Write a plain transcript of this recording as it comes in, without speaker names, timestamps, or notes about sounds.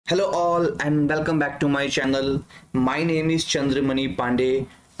Hello all and welcome back to my channel. My name is Pandey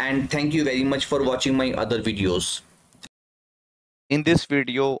and thank you very much for watching my other videos. In this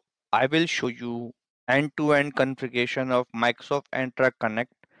video, I will show you end-to-end configuration of Microsoft Entra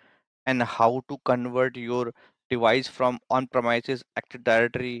Connect and how to convert your device from on-premises Active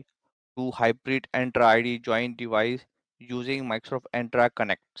Directory to hybrid Entra ID joint device using Microsoft Entra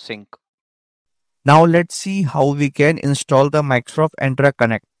Connect sync. Now let's see how we can install the Microsoft Entra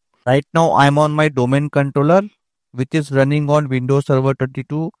Connect. Right now I'm on my domain controller which is running on Windows Server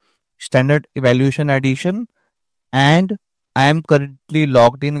 32 Standard Evaluation Edition, and I am currently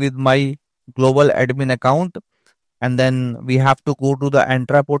logged in with my global admin account, and then we have to go to the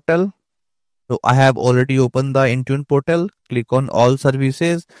Entra portal. So I have already opened the Intune portal. Click on all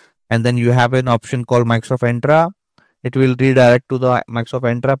services, and then you have an option called Microsoft Entra. It will redirect to the Microsoft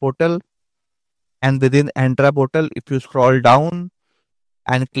Entra portal, and within Entra portal, if you scroll down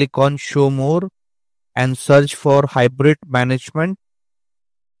and click on show more and search for hybrid management,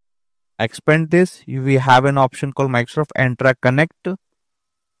 expand this, we have an option called Microsoft Entra Connect.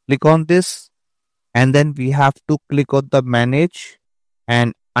 Click on this, and then we have to click on the manage,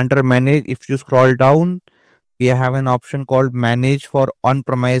 and under manage, if you scroll down, we have an option called manage for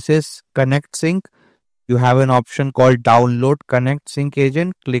on-premises connect sync. You have an option called download connect sync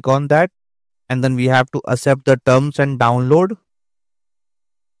agent. Click on that, and then we have to accept the terms and download.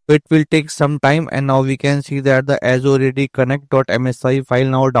 It will take some time, and now we can see that the Azure AD connect.msi file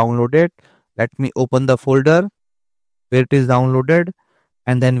now downloaded. Let me open the folder where it is downloaded,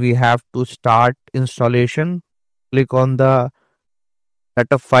 and then we have to start installation. Click on the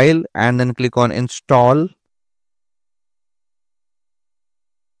setup file and then click on install.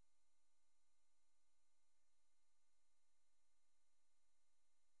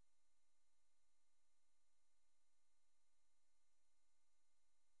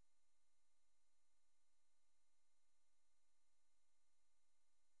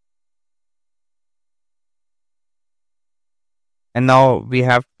 And now we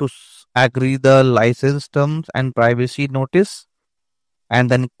have to agree the license terms and privacy notice, and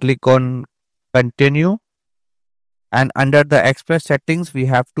then click on continue. And under the express settings, we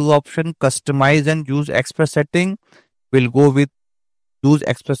have two options: customize and use express setting. We'll go with use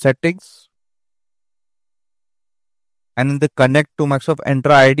express settings. And in the connect to Microsoft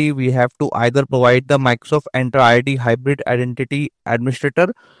Entra ID, we have to either provide the Microsoft Entra ID hybrid identity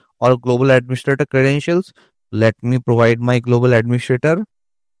administrator or global administrator credentials. Let me provide my global administrator.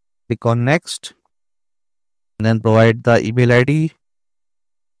 Click on next, and then provide the email ID.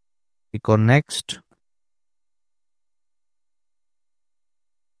 Click on next.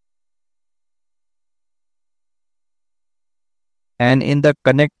 And in the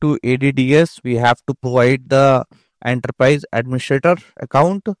connect to ADDS, we have to provide the enterprise administrator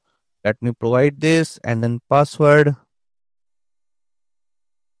account. Let me provide this, and then password.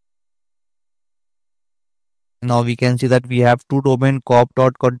 Now we can see that we have two domain,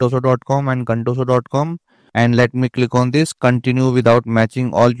 coop.contoso.com and contoso.com. And let me click on this, continue without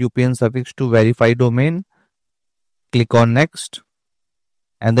matching all UPN suffix to verify domain. Click on next,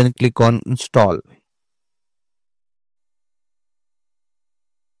 and then click on install.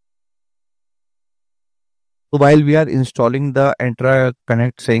 So while we are installing the Entra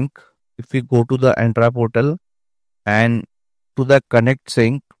Connect Sync, if we go to the Entra portal and to the Connect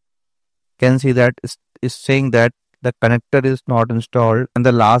Sync, can see that is saying that the connector is not installed and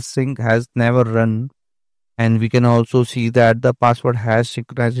the last sync has never run. And we can also see that the password hash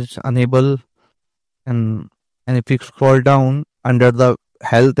synchronization is unable. And if we scroll down under the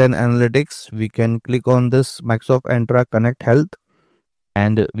health and analytics, we can click on this Microsoft Entra Connect Health,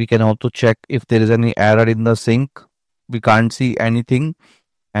 and we can also check if there is any error in the sync. We can't see anything.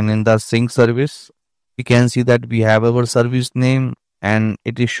 And in the sync service, we can see that we have our service name and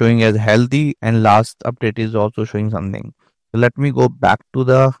it is showing as healthy, and last update is also showing something. So let me go back to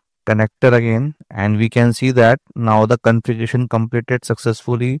the connector again, and we can see that now the configuration completed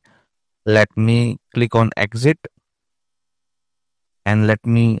successfully. Let me click on exit, and let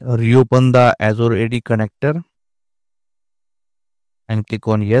me reopen the Azure AD connector and click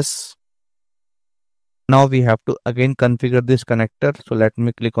on yes. Now we have to again configure this connector. So let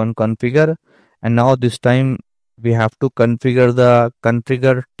me click on configure, and now this time we have to configure the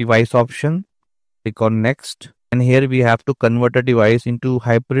configure device option. Click on next, and here we have to convert a device into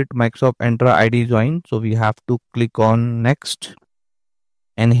hybrid Microsoft Entra ID join. So we have to click on next,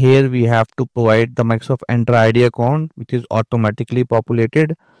 and here we have to provide the Microsoft Entra ID account, which is automatically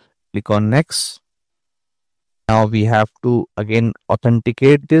populated. Click on next. Now we have to again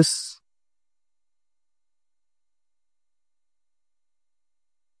authenticate this. Click on next, and now we have to provide the Microsoft Entra ID account, which is automatically populated. Click on next. Now we have to again authenticate this.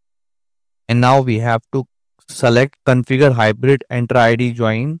 And now we have to select configure hybrid Entra ID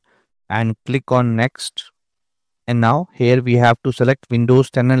join and click on next. And now here we have to select Windows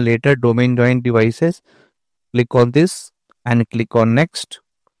 10 and later domain join devices. Click on this and click on next.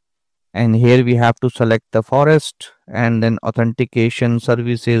 And here we have to select the forest, and then authentication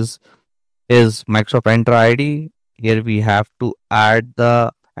services is Microsoft Entra ID. Here we have to add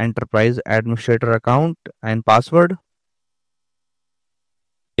the enterprise administrator account and password.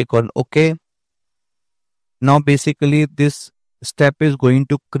 Click on OK. Now basically this step is going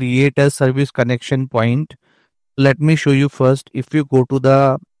to create a service connection point. Let me show you first. If you go to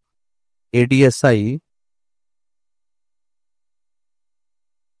the ADSI,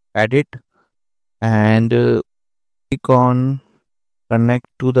 edit, and click on connect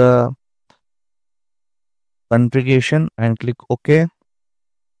to the configuration and click OK.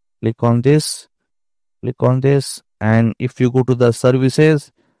 Click on this, and if you go to the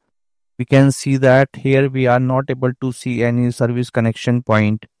services, we can see that here we are not able to see any service connection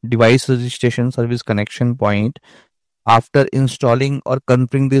point, device registration service connection point. After installing or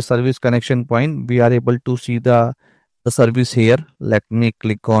configuring the service connection point, we are able to see the service here. Let me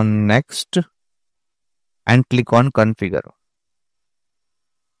click on next and click on configure.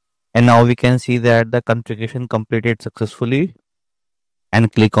 And now we can see that the configuration completed successfully,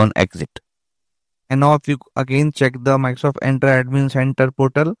 and click on exit. And now if you again check the Microsoft Entra Admin Center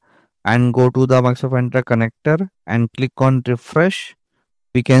portal and go to the Microsoft Entra connector and click on refresh,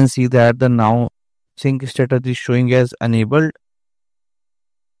 we can see that the now sync status is showing as enabled.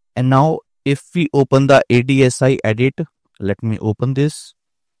 And now if we open the ADSI edit, let me open this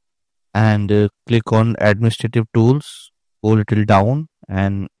and click on administrative tools, go little down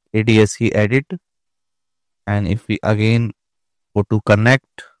and ADSI edit. And if we again go to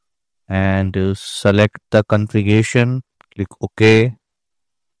connect and select the configuration, click OK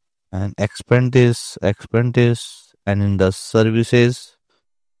and expand this, and in the services.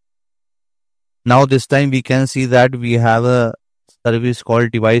 Now this time we can see that we have a service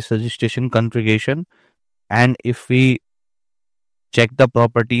called device registration configuration. And if we check the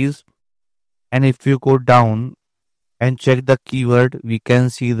properties and if you go down and check the keyword, we can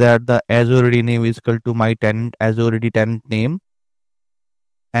see that the Azure AD name is equal to my tenant Azure AD tenant name.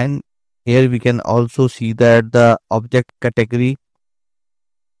 And here we can also see that the object category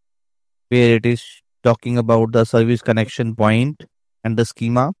where it is talking about the service connection point and the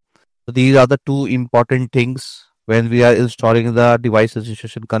schema. So these are the two important things when we are installing the device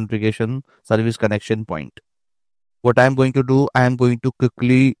registration configuration service connection point. What I am going to do, I am going to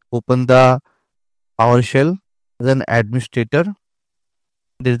quickly open the PowerShell as an administrator.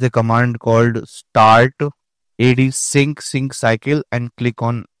 There is a command called start AD sync cycle and click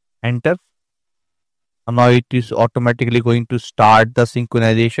on enter. Now it is automatically going to start the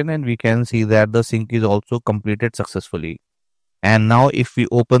synchronization, and we can see that the sync is also completed successfully. And now if we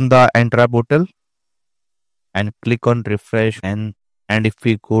open the Entra portal and click on refresh, and if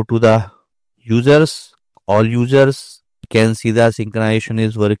we go to the users, all users, we can see the synchronization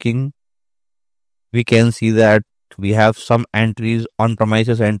is working. We can see that we have some entries on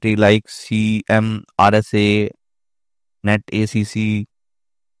premises entry like CM, RSA, net ACC,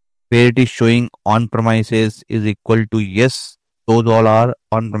 where it is showing on premises is equal to yes. Those all are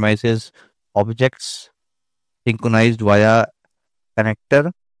on premises objects synchronized via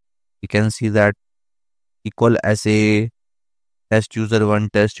connector. We can see that equal SA, test user 1,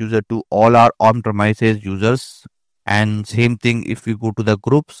 test user 2, all are on premises users. And same thing if we go to the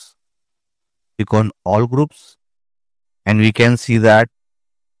groups, click on all groups, and we can see that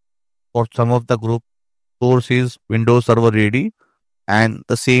for some of the group source is Windows Server AD. And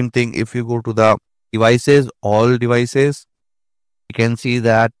the same thing if you go to the devices, all devices, you can see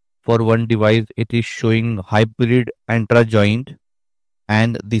that for one device it is showing hybrid Entra joined,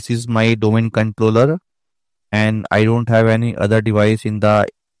 and this is my domain controller, and I don't have any other device in the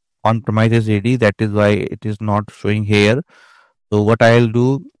on-premises AD. That is why it is not showing here. So what I'll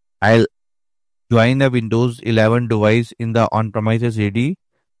do, I'll join a Windows 11 device in the on-premises AD,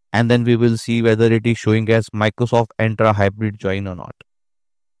 and then we will see whether it is showing as Microsoft Entra hybrid join or not.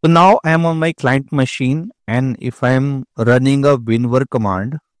 So now I am on my client machine, and if I am running a winver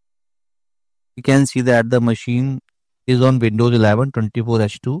command, you can see that the machine is on Windows 11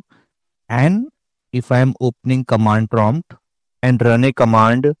 24H2. And if I am opening command prompt and run a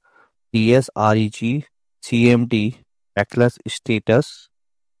command tsreg cmt /status,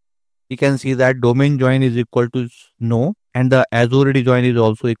 you can see that domain join is equal to no, and the Azure AD join is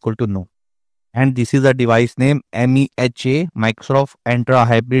also equal to no. And this is the device name MEHA Microsoft Entra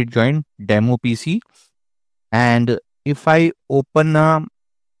Hybrid Join Demo PC. And if I open a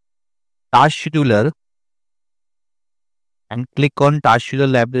task scheduler and click on task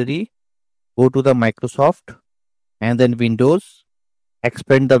scheduler library. Go to the Microsoft and then Windows.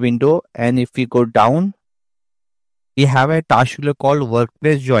 Expand the window, and if we go down, we have a task scheduler called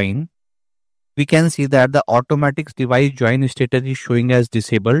workplace join. We can see that the automatic device join status is showing as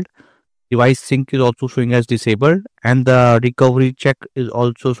disabled. Device sync is also showing as disabled, and the recovery check is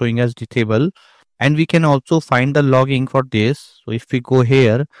also showing as disabled. And we can also find the logging for this. So if we go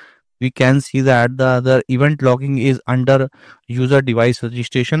here, we can see that the event logging is under user device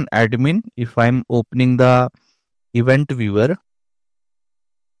registration admin. If I'm opening the event viewer,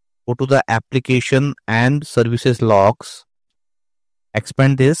 go to the application and services logs,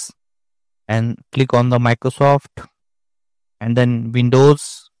 expand this and click on the Microsoft and then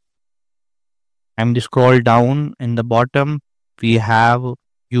Windows, and scroll down. In the bottom we have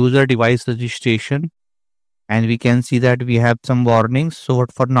user device registration, and we can see that we have some warnings. So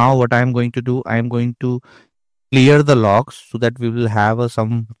for now, what I'm going to do, I'm going to clear the logs so that we will have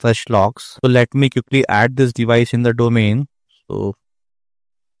some fresh logs. So let me quickly add this device in the domain. So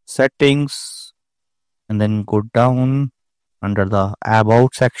settings, and then go down under the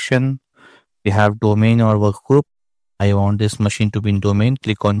about section. We have domain or workgroup. I want this machine to be in domain.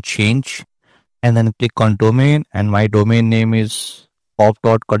 Click on change and then click on domain, and my domain name is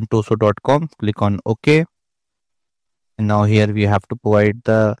pop.contoso.com. Click on OK. And now here we have to provide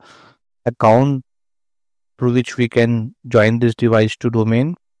the account through which we can join this device to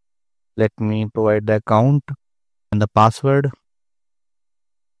domain. Let me provide the account and the password.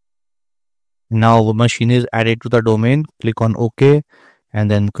 Now the machine is added to the domain. Click on OK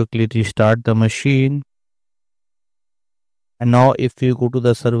and then quickly restart the machine. And now if you go to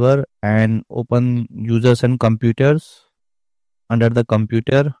the server and open users and computers, under the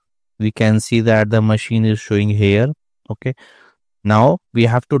computer, we can see that the machine is showing here. Okay. Now we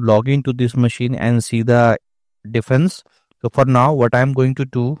have to log into this machine and see the difference. So for now, what I'm going to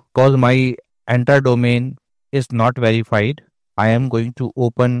do, because my Entra domain is not verified, I am going to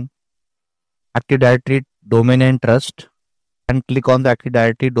open Active Directory domain and trust and click on the Active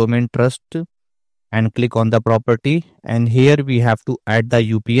Directory domain trust and click on the property, and here we have to add the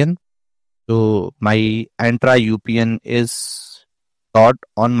UPN. So my Entra UPN is on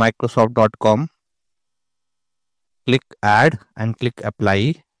Microsoft.com. Click add and click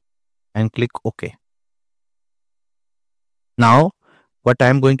apply and click OK. Now what I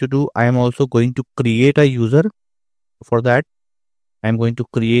am going to do, I am also going to create a user. For that, I am going to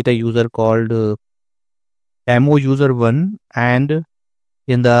create a user called demo user1, and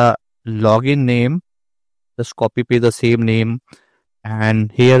in the login name, just copy paste the same name,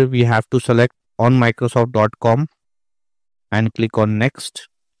 and here we have to select on Microsoft.com and click on next,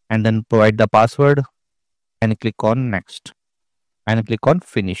 and then provide the password and click on next and click on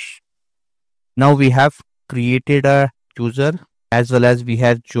finish. Now we have created a user as well as we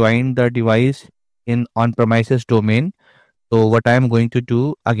have joined the device in on-premises domain. So what I am going to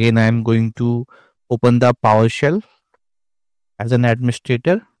do, again I am going to open the PowerShell as an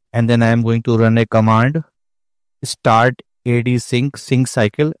administrator, and then I am going to run a command start ad sync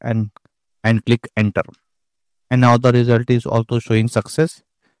cycle and click enter. And now the result is also showing success.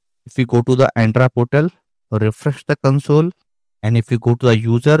 If we go to the Entra portal, refresh the console, and if you go to the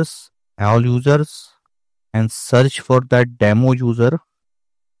users, all users, and search for that demo user,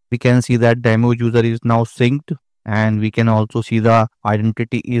 we can see that demo user is now synced, and we can also see the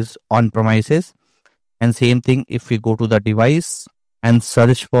identity is on premises. And same thing, if we go to the device and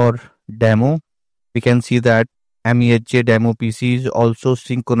search for demo, we can see that MEHJ demo PC is also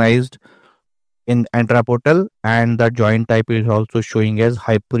synchronized in Entra portal, and the join type is also showing as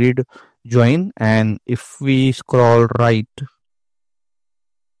hybrid join. And if we scroll right,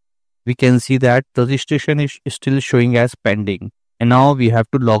 we can see that the registration is still showing as pending. And now we have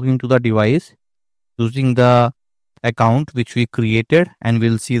to log into the device using the account which we created, and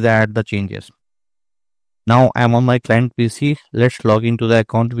we'll see that the changes. Now I'm on my client PC. Let's log into the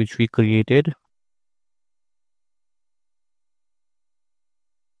account which we created.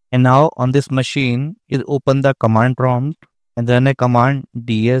 And now on this machine, is open the command prompt and then a command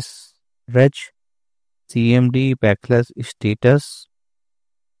dsreg cmd \status.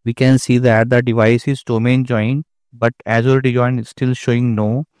 We can see that the device is domain joined, but Azure join is still showing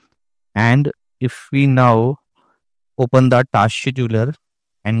no. And if we now open the task scheduler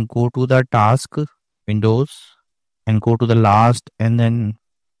and go to the task windows and go to the last and then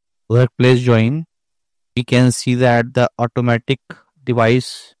workplace join, we can see that the automatic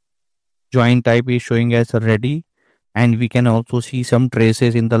device join type is showing as ready, and we can also see some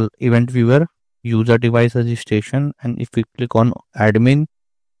traces in the event viewer, user device registration. And if we click on admin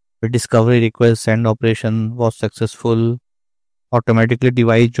The discovery request send operation was successful. Automatically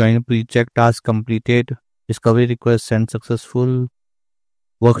device join pre-check task completed. Discovery request sent successful.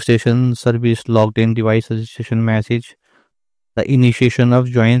 Workstation service logged in device registration message. The initiation of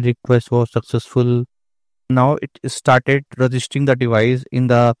join request was successful. Now it started registering the device in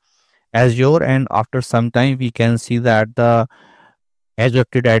the Azure, and after some time we can see that the Azure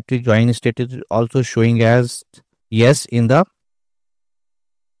Active Directory join status is also showing as yes in the.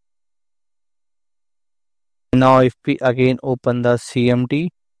 Now if we again open the CMD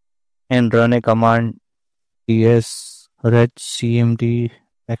and run a command ds reg cmd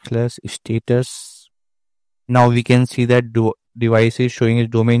status, now we can see that device is showing as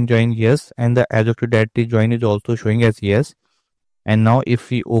domain join yes, and the Azure Active Directory join is also showing as yes. And now if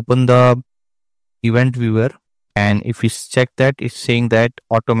we open the event viewer, and if we check that, it's saying that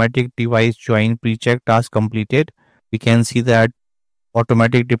automatic device join pre-check task completed. We can see that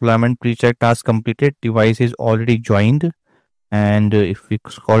automatic deployment pre-check task completed, device is already joined. And if we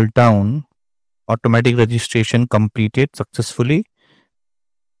scroll down, automatic registration completed successfully,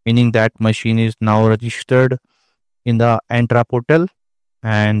 meaning that machine is now registered in the Entra portal,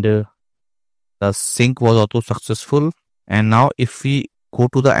 and the sync was also successful. And now if we go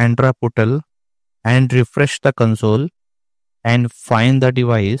to the Entra portal and refresh the console and find the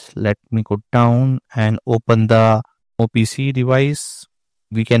device, let me go down and open the OPC device.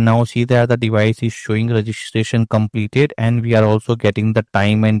 We can now see that the device is showing registration completed, and we are also getting the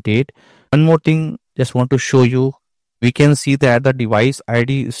time and date. One more thing, just want to show you. We can see that the device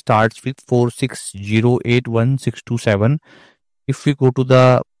ID starts with 4608167. If we go to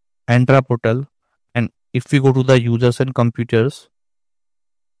the Entra portal, and if we go to the users and computers,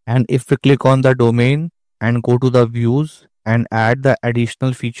 and if we click on the domain and go to the views and add the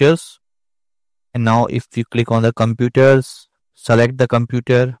additional features, and now if we click on the computers, select the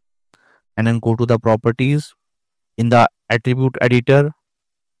computer, and then go to the properties in the attribute editor.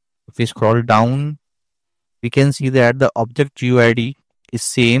 If we scroll down, we can see that the object GUID is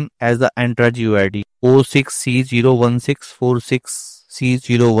same as the Entra GUID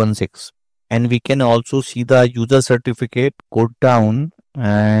 46C01646C016. And we can also see the user certificate. Go down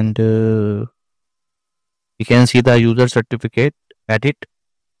and we can see the user certificate. At it,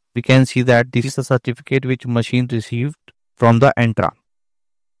 we can see that this is the certificate which machine received from the Entra.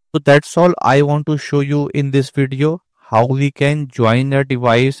 So that's all I want to show you in this video, how we can join a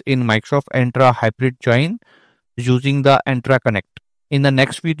device in Microsoft Entra Hybrid Join using the Entra Connect. In the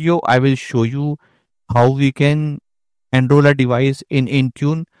next video, I will show you how we can enroll a device in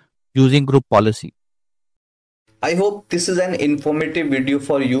Intune using group policy. I hope this is an informative video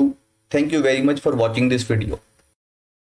for you. Thank you very much for watching this video.